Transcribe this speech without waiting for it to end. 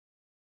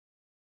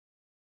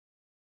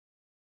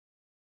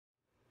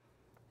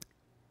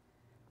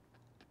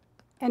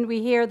And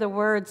we hear the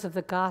words of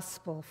the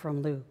gospel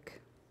from Luke.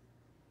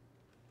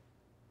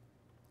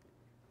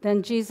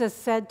 Then Jesus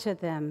said to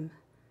them,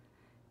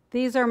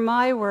 "These are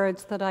my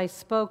words that I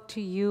spoke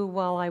to you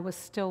while I was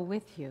still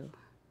with you,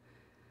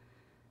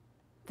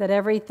 that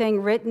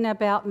everything written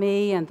about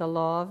me in the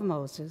law of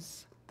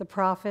Moses, the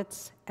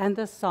prophets, and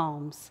the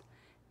Psalms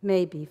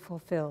may be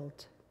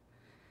fulfilled."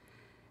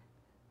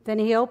 Then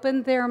he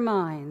opened their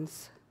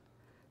minds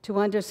to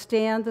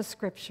understand the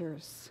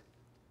scriptures,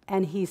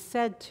 and he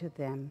said to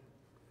them,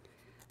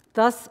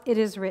 "Thus it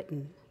is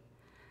written,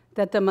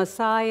 that the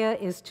Messiah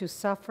is to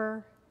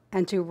suffer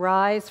and to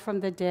rise from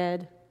the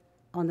dead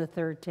on the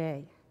third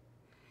day,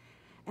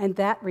 and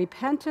that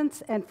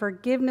repentance and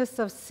forgiveness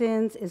of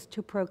sins is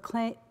to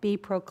be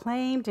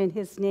proclaimed in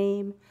his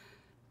name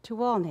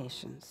to all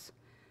nations,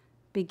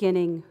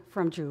 beginning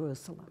from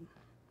Jerusalem.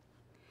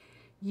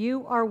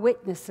 You are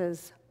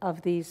witnesses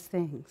of these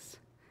things,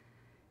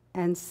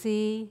 and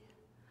see,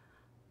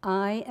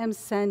 I am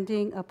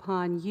sending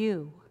upon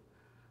you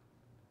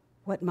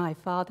what my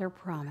Father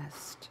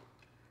promised.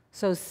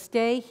 So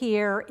stay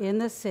here in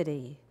the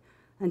city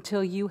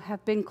until you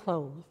have been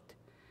clothed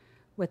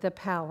with the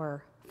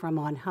power from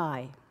on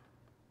high."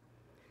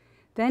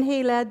 Then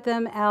he led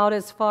them out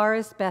as far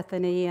as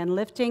Bethany, and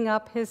lifting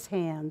up his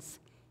hands,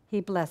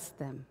 he blessed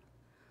them.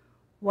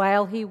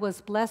 While he was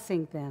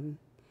blessing them,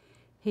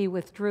 he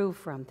withdrew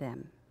from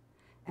them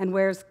and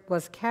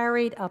was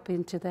carried up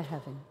into the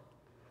heaven.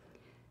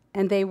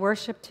 And they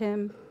worshiped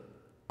him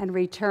and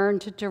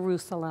returned to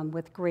Jerusalem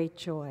with great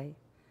joy.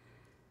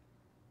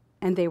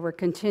 And they were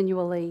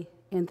continually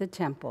in the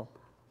temple,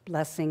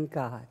 blessing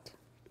God.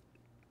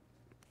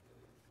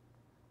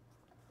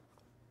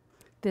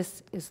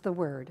 This is the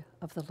word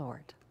of the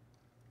Lord.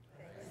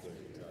 Thanks be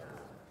to God.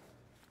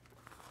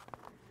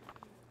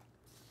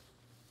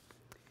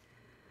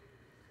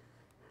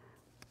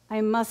 I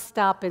must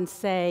stop and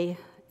say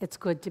it's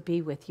good to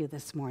be with you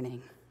this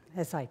morning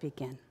as I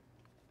begin.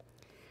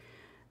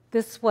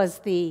 This was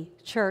the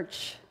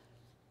church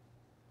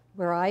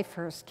where I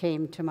first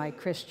came to my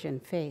Christian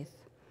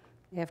faith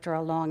after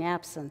a long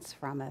absence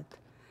from it.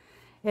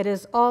 It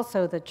is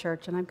also the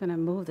church, and I'm going to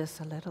move this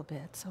a little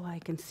bit so I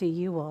can see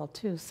you all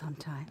too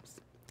sometimes.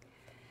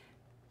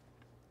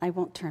 I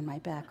won't turn my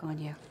back on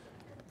you.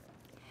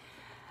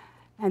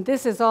 And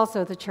this is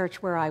also the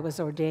church where I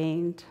was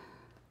ordained.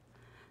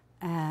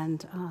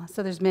 And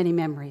so there's many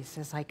memories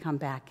as I come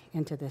back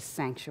into this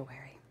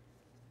sanctuary.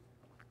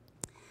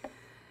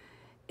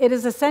 It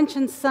is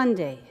Ascension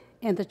Sunday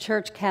in the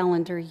church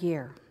calendar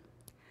year.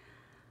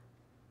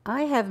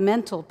 I have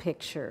mental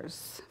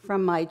pictures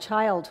from my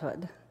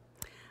childhood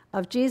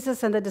of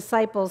Jesus and the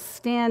disciples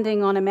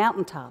standing on a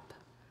mountaintop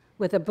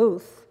with a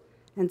booth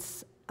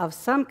of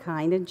some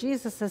kind, and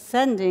Jesus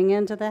ascending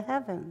into the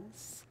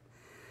heavens,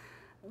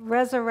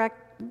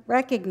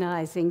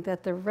 recognizing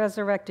that the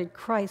resurrected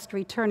Christ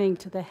returning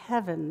to the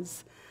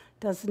heavens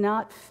does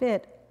not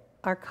fit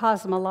our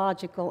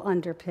cosmological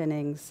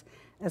underpinnings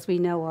as we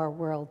know our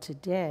world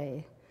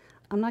today.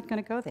 I'm not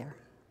going to go there.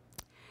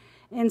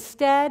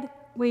 Instead,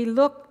 we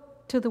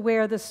look to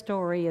where the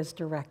story is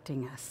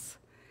directing us.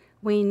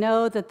 We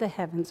know that the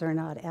heavens are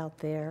not out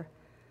there,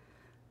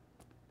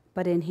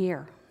 but in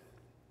here,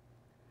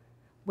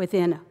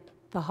 within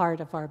the heart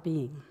of our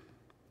being.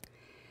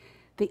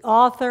 The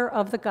author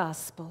of the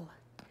gospel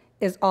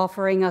is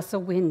offering us a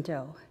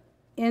window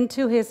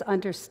into his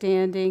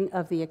understanding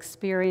of the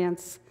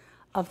experience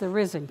of the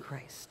risen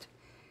Christ.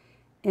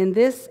 In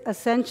this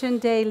Ascension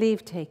Day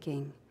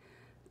leave-taking,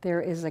 there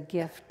is a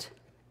gift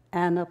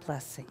and a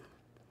blessing.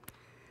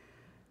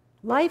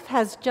 Life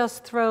has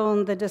just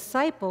thrown the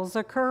disciples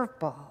a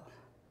curveball.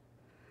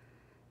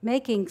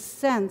 Making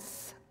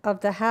sense of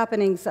the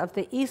happenings of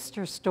the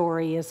Easter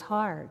story is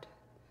hard.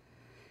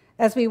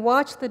 As we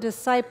watch the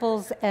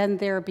disciples and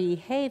their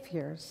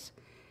behaviors,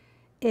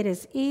 it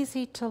is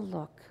easy to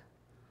look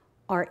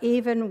or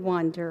even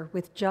wonder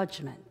with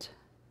judgment.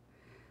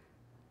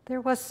 There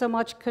was so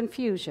much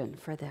confusion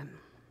for them.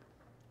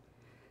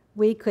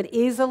 We could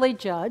easily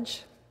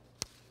judge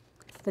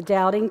the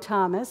doubting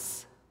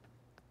Thomas,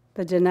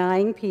 the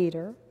denying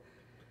Peter,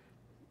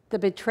 the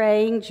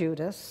betraying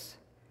Judas,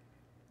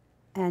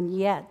 and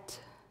yet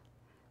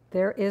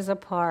there is a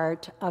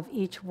part of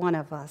each one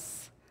of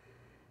us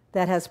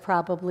that has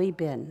probably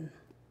been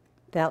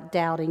that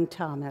doubting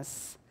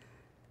Thomas,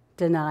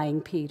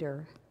 denying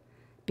Peter,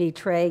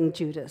 betraying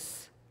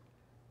Judas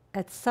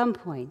at some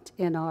point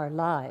in our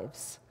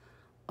lives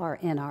or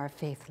in our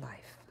faith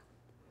life.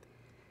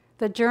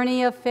 The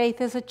journey of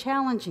faith is a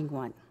challenging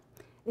one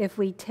if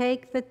we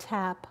take the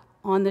tap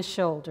on the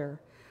shoulder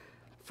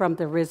from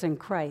the risen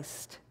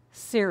Christ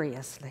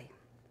seriously.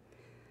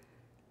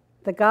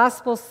 The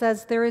gospel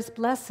says there is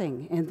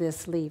blessing in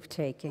this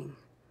leave-taking.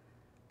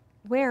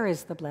 Where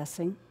is the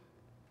blessing?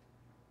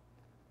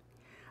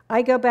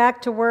 I go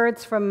back to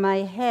words from my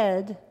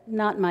head,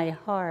 not my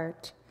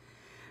heart.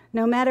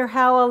 No matter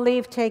how a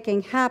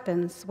leave-taking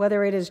happens,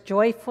 whether it is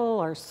joyful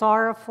or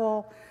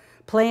sorrowful,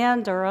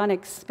 planned or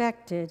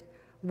unexpected,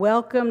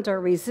 welcomed or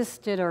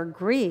resisted or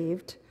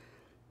grieved,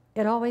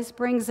 It always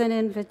brings an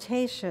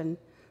invitation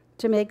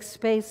to make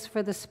space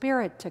for the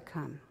Spirit to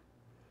come.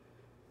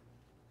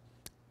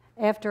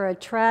 After a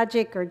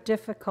tragic or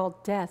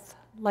difficult death,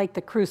 like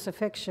the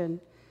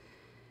crucifixion,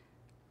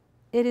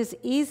 it is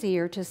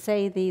easier to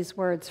say these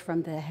words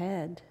from the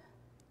head.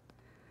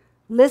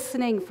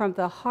 Listening from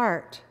the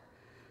heart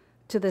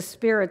to the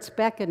Spirit's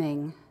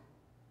beckoning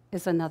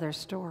is another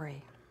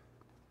story.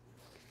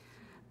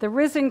 The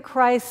risen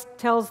Christ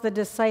tells the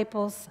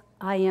disciples,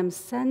 I am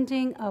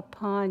sending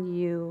upon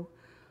you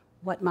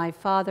what my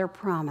Father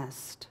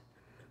promised.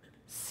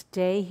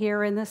 Stay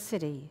here in the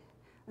city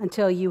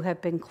until you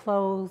have been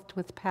clothed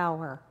with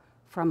power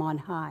from on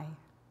high.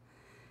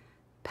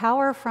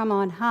 Power from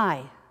on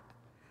high.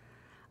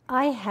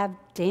 I have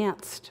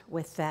danced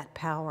with that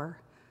power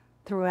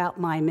throughout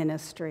my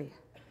ministry,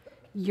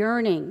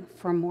 yearning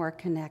for more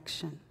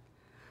connection,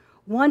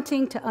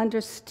 wanting to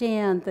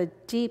understand the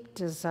deep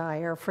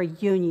desire for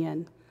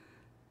union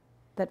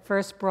that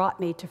first brought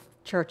me to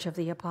Church of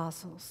the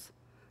Apostles,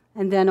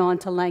 and then on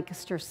to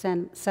Lancaster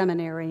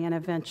Seminary and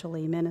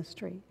eventually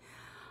ministry.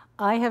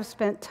 I have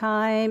spent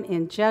time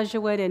in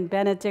Jesuit and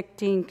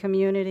Benedictine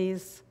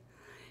communities,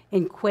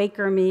 in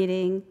Quaker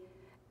meeting,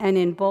 and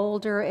in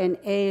Boulder and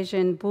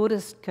Asian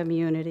Buddhist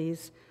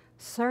communities,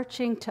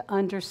 searching to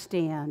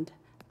understand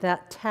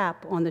that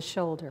tap on the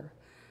shoulder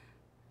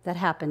that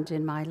happened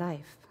in my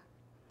life.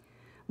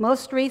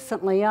 Most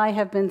recently, I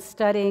have been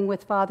studying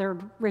with Father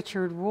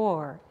Richard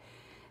Rohr,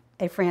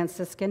 a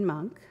Franciscan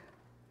monk,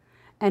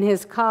 and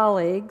his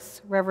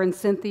colleagues, Reverend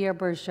Cynthia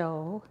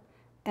Bourgeot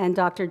and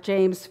Dr.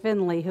 James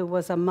Finley, who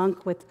was a monk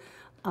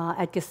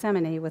at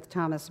Gethsemane with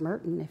Thomas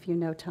Merton, if you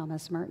know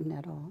Thomas Merton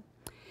at all.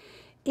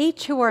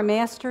 Each who are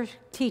master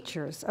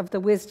teachers of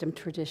the wisdom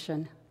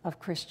tradition of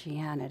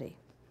Christianity.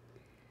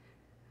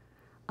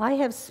 I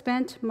have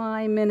spent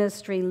my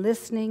ministry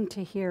listening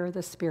to hear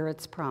the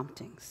Spirit's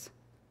promptings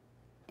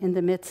in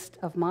the midst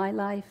of my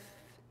life,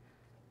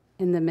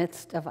 in the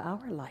midst of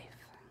our life.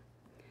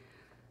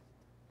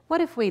 What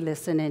if we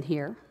listen in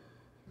here,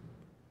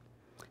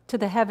 to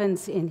the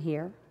heavens in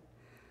here,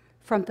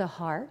 from the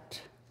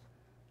heart,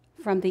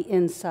 from the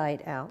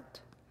inside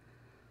out?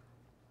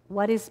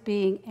 What is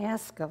being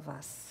asked of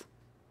us?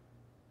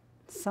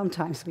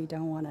 Sometimes we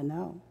don't want to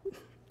know.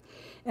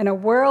 In a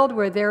world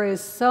where there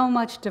is so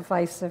much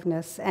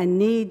divisiveness and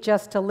need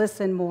just to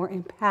listen more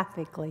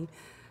empathically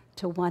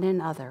to one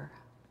another,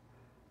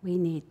 we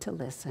need to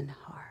listen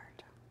hard.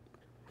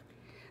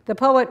 The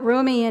poet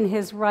Rumi in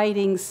his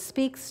writings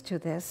speaks to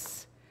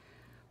this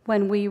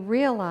when we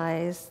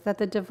realize that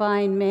the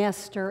Divine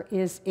Master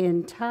is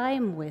in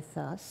time with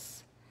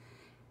us,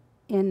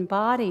 in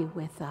body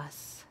with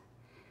us,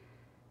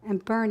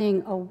 and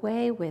burning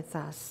away with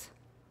us.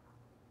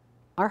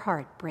 Our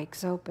heart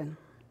breaks open.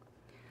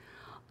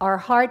 Our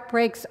heart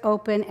breaks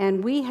open,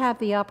 and we have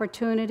the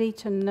opportunity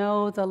to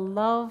know the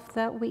love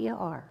that we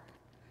are,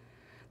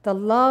 the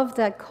love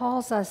that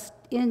calls us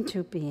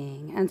into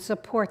being and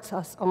supports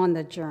us on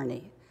the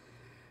journey,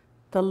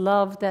 the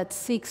love that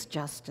seeks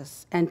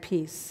justice and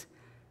peace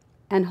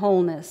and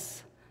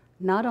wholeness,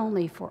 not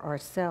only for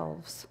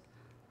ourselves,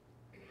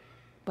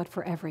 but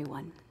for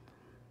everyone.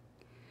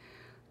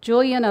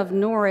 Julian of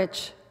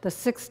Norwich, the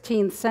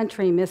 16th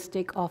century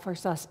mystic,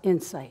 offers us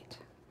insight.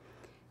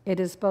 It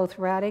is both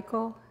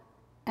radical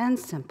and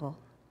simple.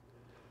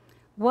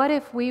 What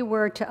if we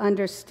were to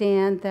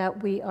understand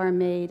that we are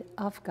made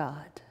of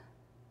God?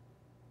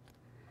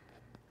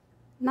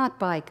 Not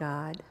by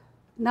God,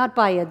 not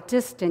by a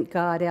distant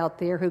God out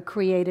there who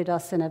created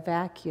us in a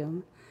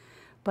vacuum,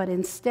 but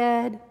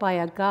instead by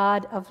a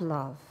God of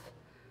love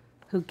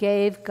who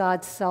gave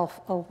God's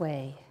self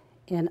away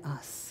in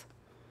us.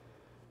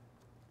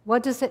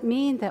 What does it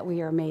mean that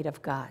we are made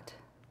of God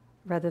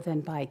rather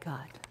than by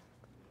God?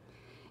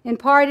 In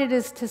part, it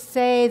is to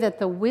say that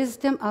the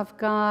wisdom of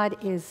God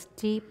is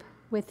deep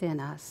within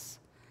us,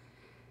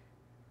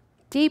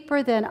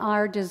 deeper than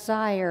our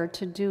desire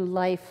to do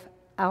life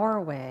our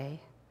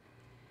way,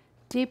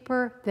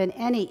 deeper than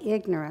any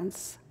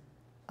ignorance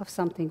of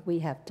something we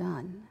have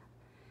done,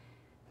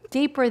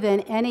 deeper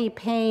than any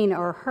pain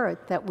or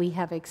hurt that we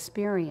have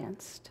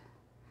experienced.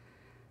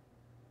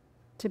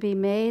 To be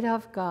made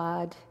of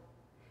God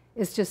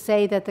is to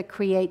say that the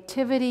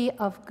creativity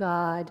of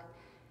God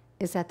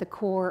is at the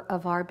core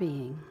of our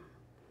being,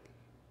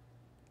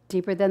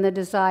 deeper than the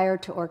desire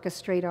to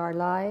orchestrate our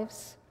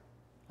lives,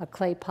 a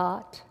clay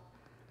pot,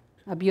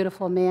 a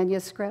beautiful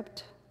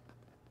manuscript,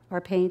 or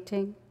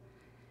painting,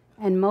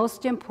 and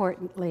most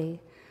importantly,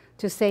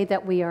 to say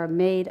that we are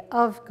made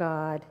of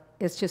God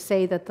is to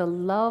say that the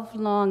love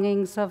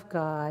longings of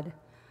God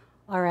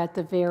are at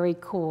the very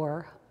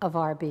core of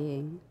our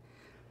being.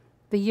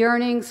 The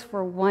yearnings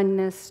for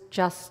oneness,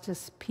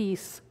 justice,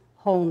 peace,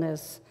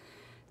 wholeness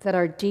that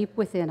are deep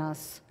within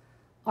us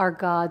are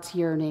God's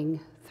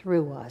yearning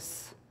through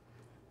us.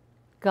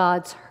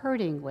 God's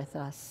hurting with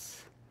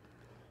us.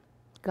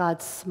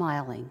 God's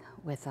smiling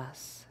with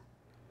us.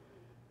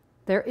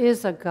 There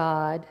is a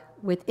God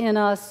within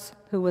us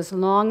who is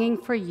longing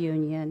for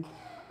union.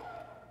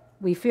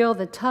 We feel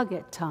the tug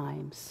at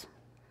times,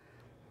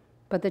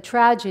 But the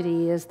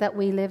tragedy is that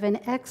we live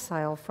in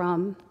exile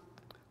from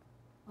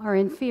or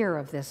in fear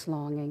of this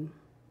longing.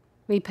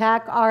 We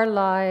pack our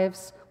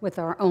lives with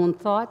our own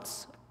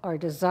thoughts, our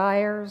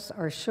desires,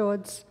 our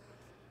shoulds,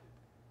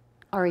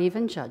 or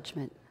even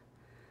judgment,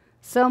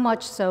 so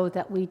much so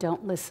that we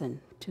don't listen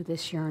to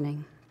this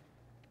yearning.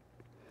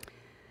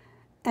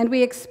 And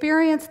we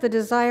experience the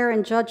desire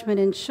and judgment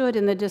and should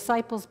in the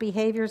disciples'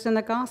 behaviors in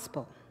the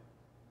gospel.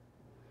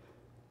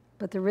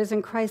 But the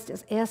risen Christ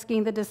is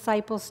asking the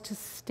disciples to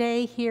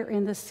stay here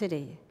in the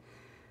city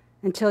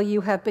until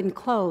you have been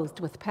clothed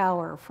with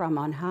power from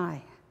on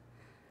high.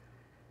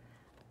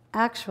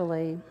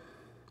 Actually,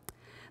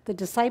 the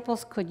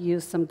disciples could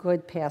use some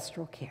good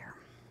pastoral care.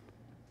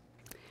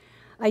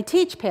 I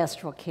teach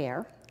pastoral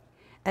care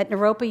at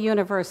Nora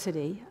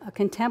University, a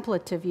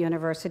contemplative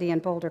university in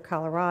Boulder,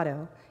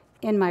 Colorado,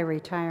 in my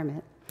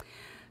retirement,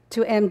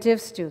 to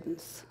MDiv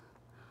students.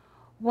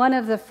 One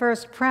of the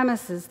first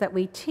premises that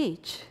we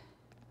teach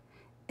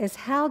is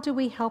how do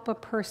we help a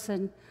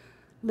person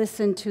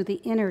listen to the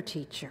inner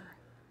teacher,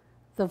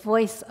 the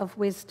voice of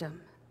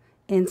wisdom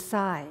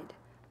inside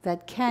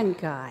that can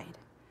guide?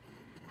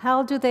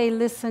 How do they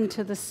listen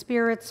to the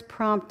Spirit's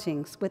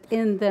promptings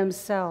within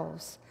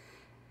themselves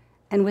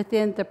and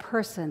within the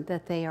person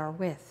that they are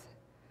with?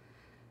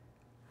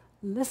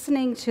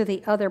 Listening to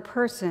the other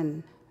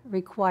person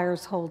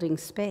requires holding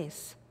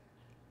space.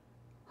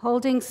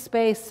 Holding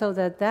space so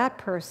that that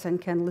person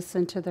can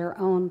listen to their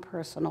own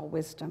personal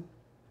wisdom,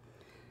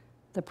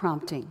 the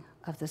prompting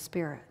of the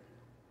Spirit.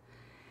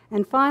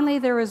 And finally,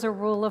 there is a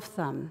rule of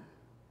thumb: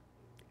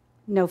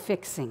 no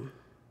fixing.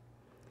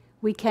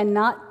 We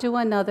cannot do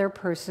another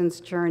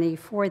person's journey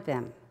for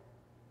them.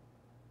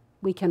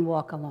 We can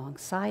walk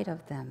alongside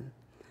of them.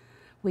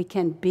 We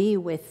can be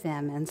with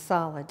them in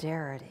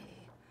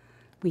solidarity.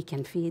 We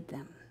can feed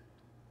them.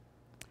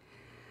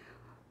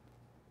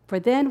 For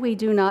then we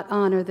do not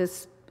honor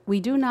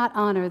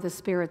the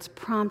Spirit's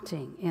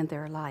prompting in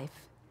their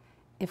life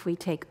if we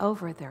take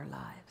over their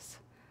lives.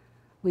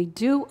 We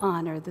do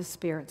honor the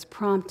Spirit's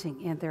prompting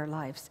in their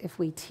lives if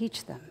we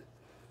teach them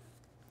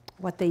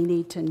what they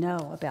need to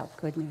know about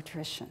good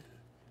nutrition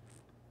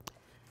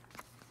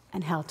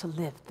and how to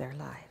live their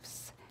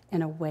lives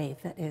in a way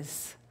that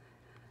is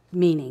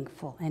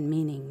meaningful and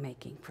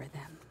meaning-making for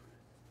them.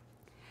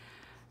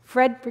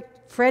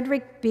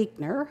 Frederick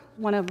Buechner,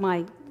 one of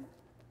my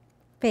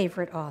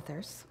favorite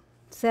authors,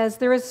 says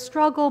there is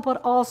struggle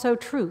but also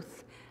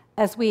truth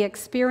as we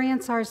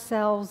experience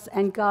ourselves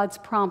and God's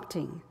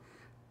prompting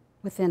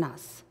within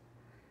us.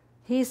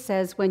 He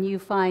says when you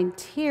find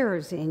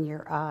tears in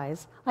your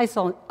eyes, I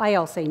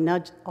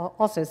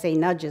also say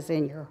nudges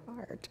in your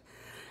heart,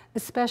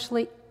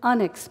 especially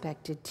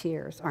unexpected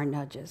tears or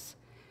nudges,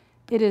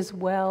 it is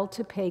well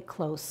to pay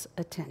close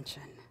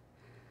attention.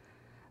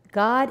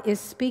 God is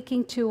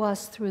speaking to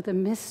us through the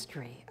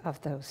mystery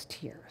of those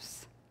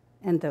tears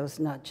and those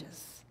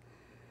nudges,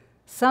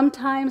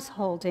 sometimes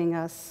holding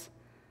us,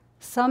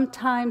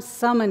 sometimes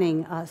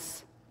summoning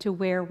us to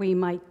where we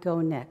might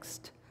go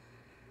next,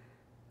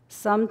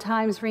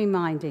 sometimes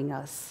reminding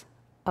us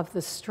of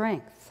the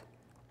strength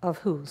of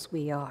whose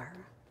we are.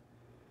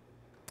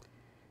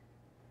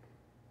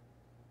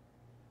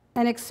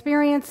 An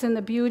experience in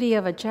the beauty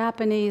of a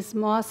Japanese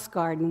moss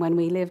garden when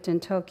we lived in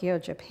Tokyo,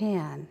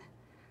 Japan,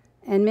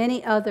 and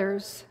many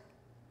others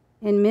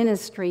in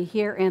ministry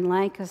here in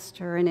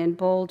Lancaster and in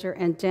Boulder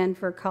and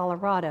Denver,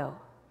 Colorado,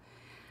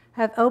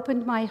 have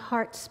opened my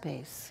heart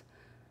space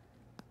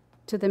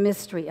to the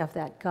mystery of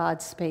that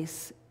God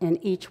space in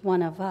each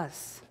one of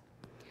us.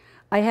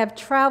 I have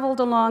traveled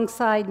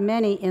alongside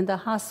many in the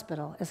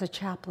hospital as a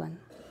chaplain,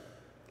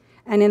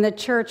 and in the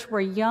church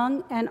where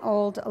young and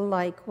old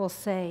alike will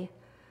say,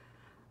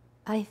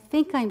 I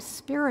think I'm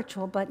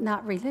spiritual but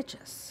not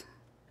religious.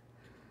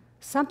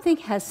 Something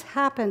has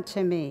happened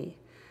to me.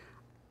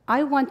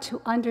 I want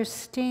to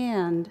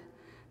understand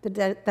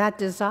that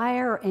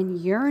desire and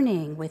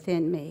yearning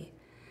within me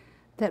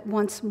that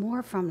wants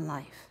more from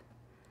life.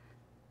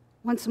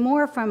 Wants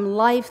more from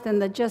life than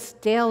the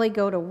just daily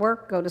go to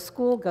work, go to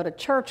school, go to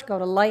church, go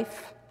to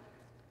life,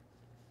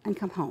 and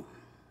come home.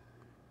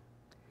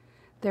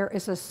 There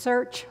is a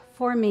search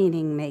for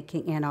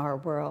meaning-making in our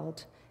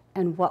world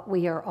and what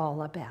we are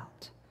all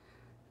about.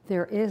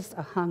 There is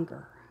a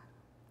hunger.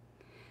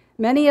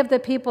 Many of the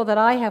people that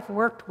I have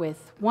worked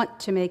with want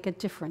to make a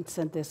difference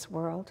in this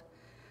world.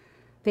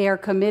 They are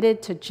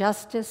committed to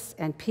justice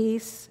and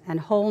peace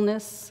and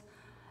wholeness,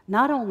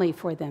 not only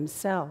for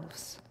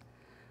themselves,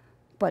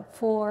 but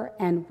for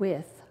and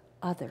with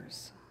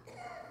others.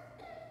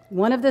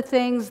 One of the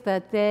things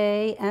that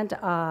they and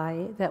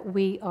that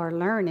we are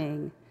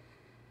learning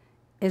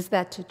is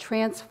that to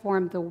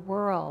transform the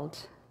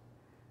world,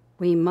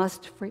 we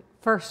must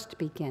first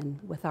begin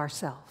with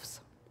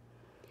ourselves.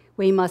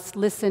 We must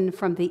listen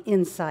from the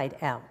inside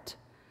out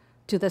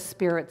to the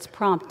Spirit's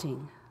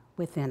prompting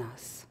within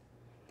us.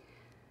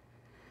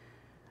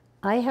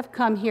 I have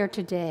come here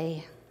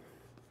today.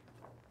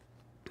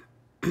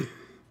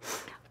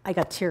 I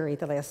got teary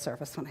the last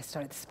service when I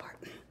started this part.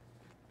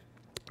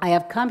 I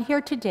have come here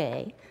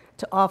today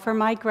to offer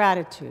my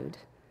gratitude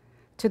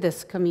to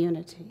this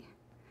community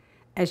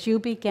as you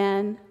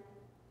began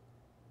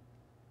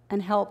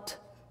and helped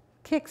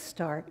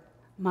kickstart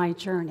my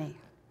journey,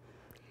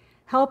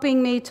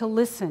 helping me to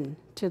listen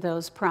to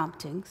those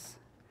promptings.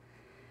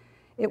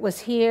 It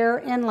was here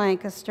in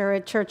Lancaster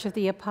at Church of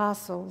the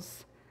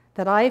Apostles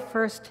that I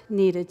first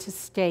needed to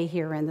stay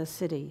here in the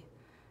city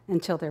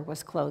until there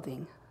was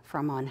clothing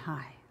from on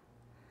high.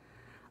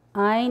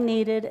 I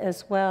needed,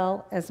 as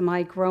well as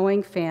my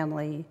growing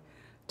family,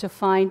 to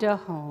find a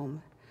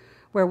home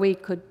where we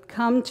could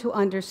come to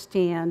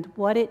understand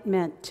what it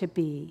meant to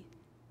be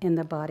in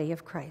the body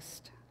of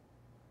Christ.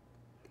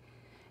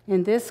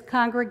 In this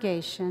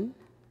congregation,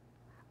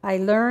 I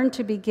learned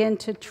to begin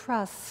to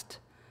trust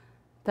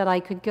that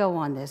I could go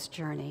on this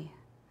journey,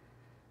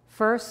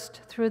 first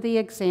through the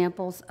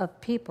examples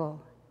of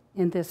people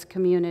in this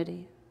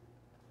community.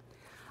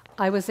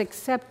 I was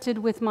accepted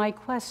with my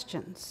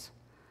questions.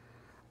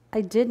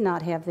 I did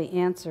not have the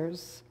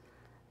answers,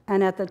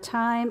 and at the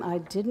time, I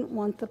didn't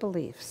want the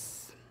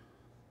beliefs.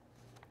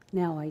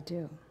 Now I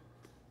do.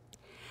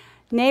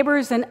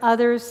 Neighbors and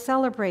others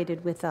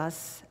celebrated with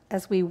us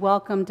as we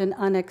welcomed an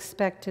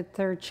unexpected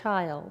third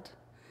child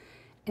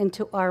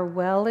into our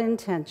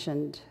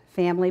well-intentioned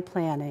family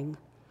planning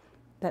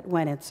that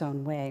went its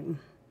own way.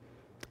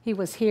 He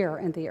was here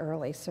in the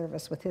early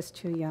service with his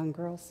 2 young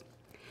girls.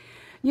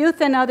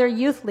 Youth and other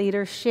youth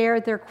leaders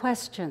shared their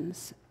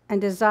questions and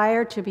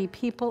desire to be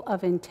people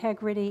of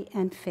integrity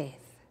and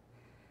faith.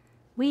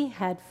 We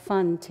had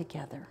fun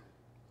together.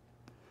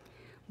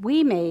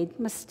 We made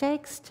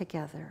mistakes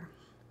together.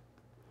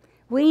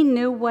 We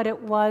knew what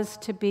it was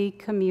to be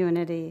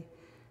community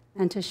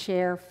and to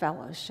share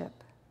fellowship.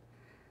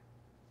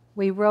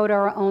 We wrote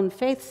our own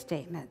faith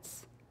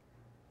statements,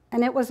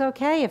 and it was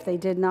okay if they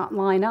did not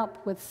line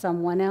up with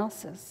someone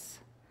else's.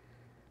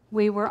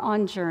 We were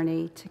on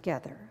journey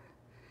together.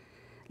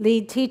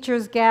 Lead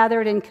teachers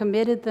gathered and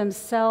committed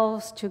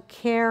themselves to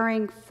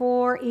caring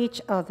for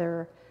each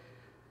other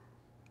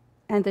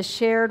and the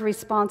shared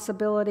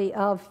responsibility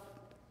of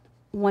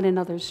one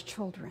another's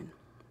children.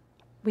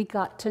 We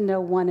got to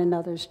know one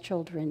another's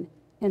children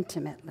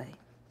intimately.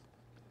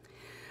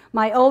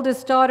 My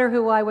oldest daughter,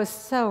 who I was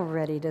so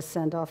ready to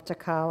send off to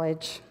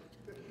college,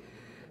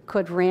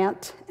 could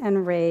rant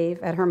and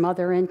rave at her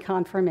mother in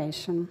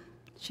confirmation.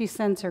 She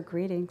sends her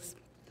greetings.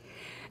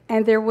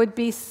 And there would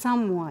be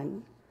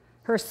someone,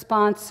 her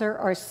sponsor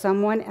or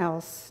someone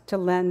else, to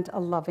lend a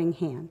loving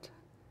hand.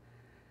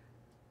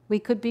 We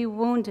could be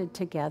wounded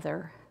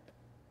together,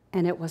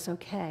 and it was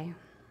okay.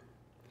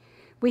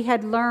 We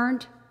had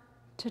learned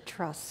to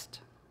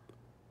trust.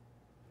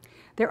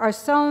 There are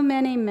so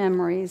many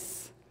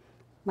memories.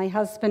 My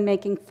husband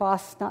making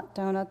Fosnut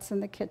donuts in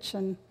the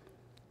kitchen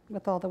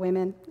with all the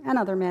women and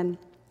other men,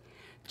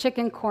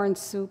 chicken corn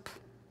soup,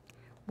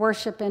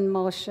 worship in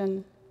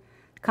motion,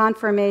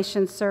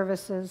 confirmation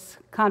services,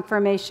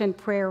 confirmation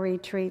prayer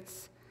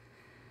retreats,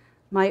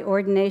 my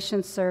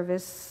ordination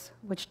service,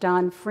 which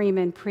Don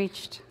Freeman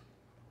preached,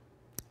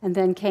 and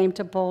then came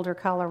to Boulder,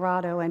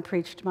 Colorado, and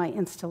preached my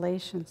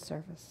installation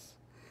service.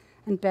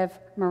 And Bev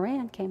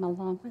Moran came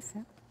along with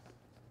him.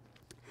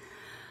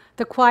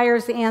 The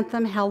choir's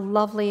anthem, "How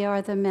Lovely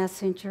Are the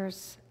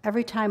Messengers,"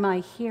 every time I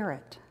hear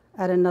it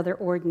at another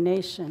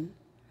ordination,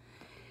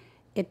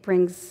 it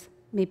brings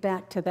me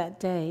back to that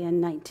day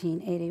in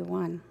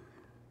 1981.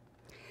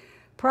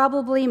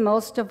 Probably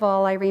most of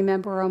all, I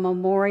remember a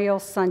Memorial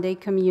Sunday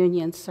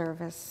communion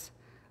service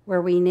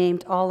where we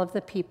named all of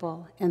the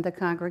people in the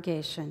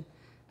congregation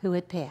who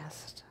had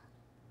passed.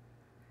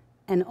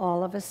 And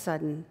all of a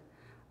sudden,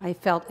 I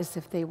felt as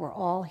if they were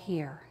all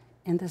here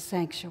in the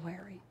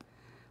sanctuary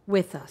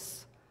with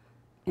us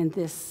in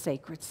this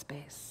sacred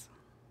space.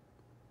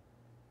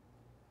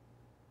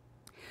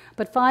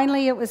 But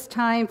finally, it was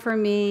time for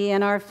me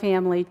and our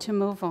family to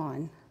move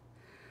on.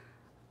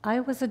 I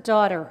was a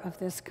daughter of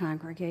this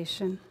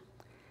congregation,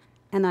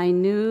 and I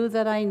knew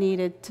that I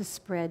needed to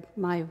spread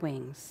my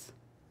wings.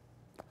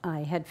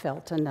 I had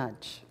felt a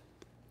nudge.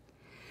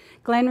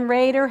 Glenn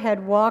Rader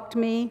had walked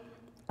me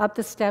up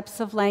the steps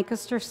of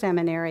Lancaster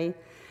Seminary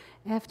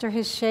after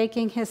his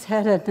shaking his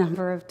head a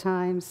number of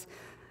times,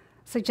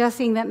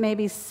 suggesting that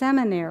maybe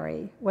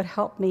seminary would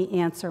help me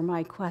answer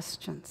my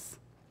questions.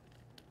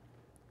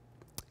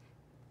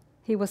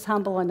 He was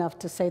humble enough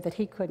to say that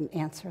he couldn't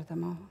answer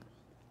them all.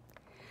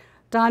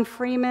 Don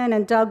Freeman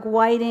and Doug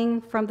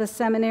Whiting from the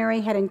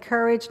seminary had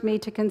encouraged me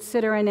to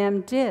consider an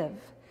MDiv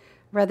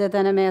rather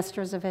than a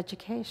Master's of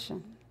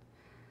Education.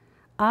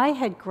 I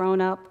had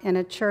grown up in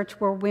a church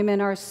where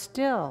women are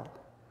still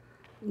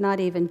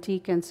not even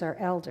deacons or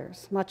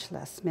elders, much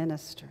less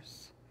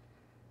ministers.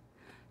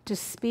 To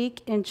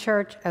speak in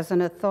church as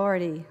an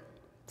authority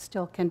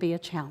still can be a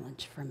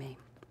challenge for me.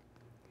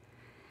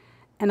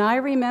 And I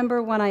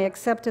remember when I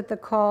accepted the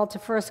call to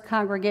First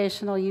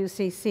Congregational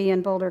UCC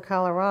in Boulder,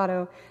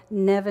 Colorado,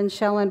 Nevin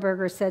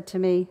Schellenberger said to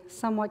me,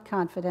 somewhat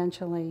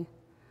confidentially,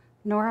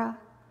 "Nora,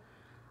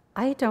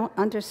 I don't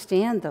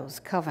understand those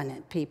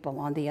covenant people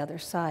on the other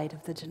side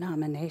of the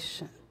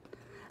denomination."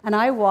 And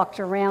I walked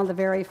around the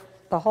very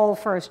the whole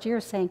first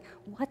year saying,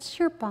 what's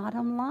your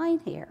bottom line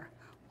here?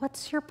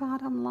 What's your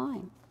bottom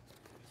line?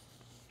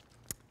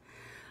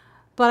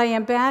 But I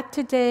am back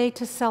today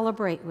to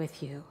celebrate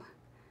with you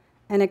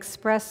and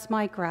express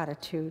my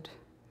gratitude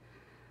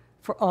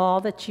for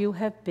all that you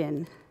have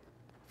been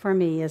for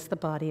me as the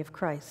body of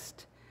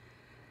Christ,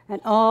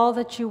 and all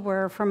that you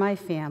were for my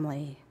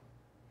family,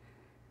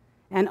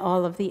 and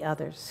all of the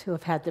others who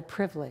have had the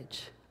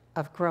privilege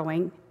of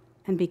growing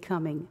and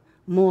becoming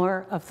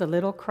more of the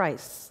little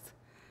Christ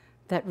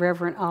that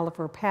Reverend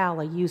Oliver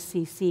Powell, a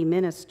UCC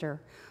minister,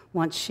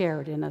 once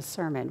shared in a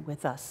sermon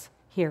with us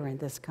here in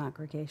this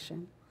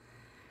congregation.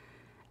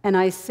 And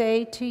I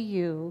say to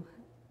you,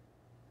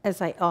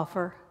 as I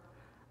offer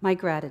my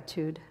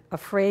gratitude, a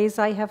phrase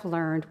I have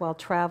learned while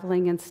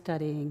traveling and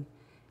studying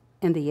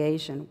in the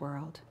Asian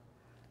world.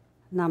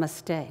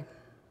 Namaste.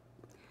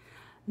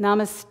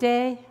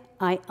 Namaste,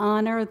 I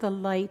honor the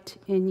light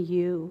in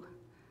you,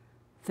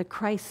 the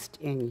Christ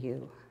in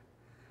you.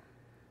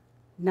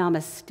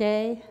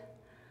 Namaste,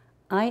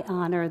 I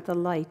honor the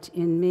light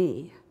in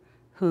me,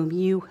 whom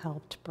you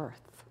helped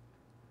birth.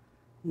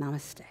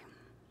 Namaste.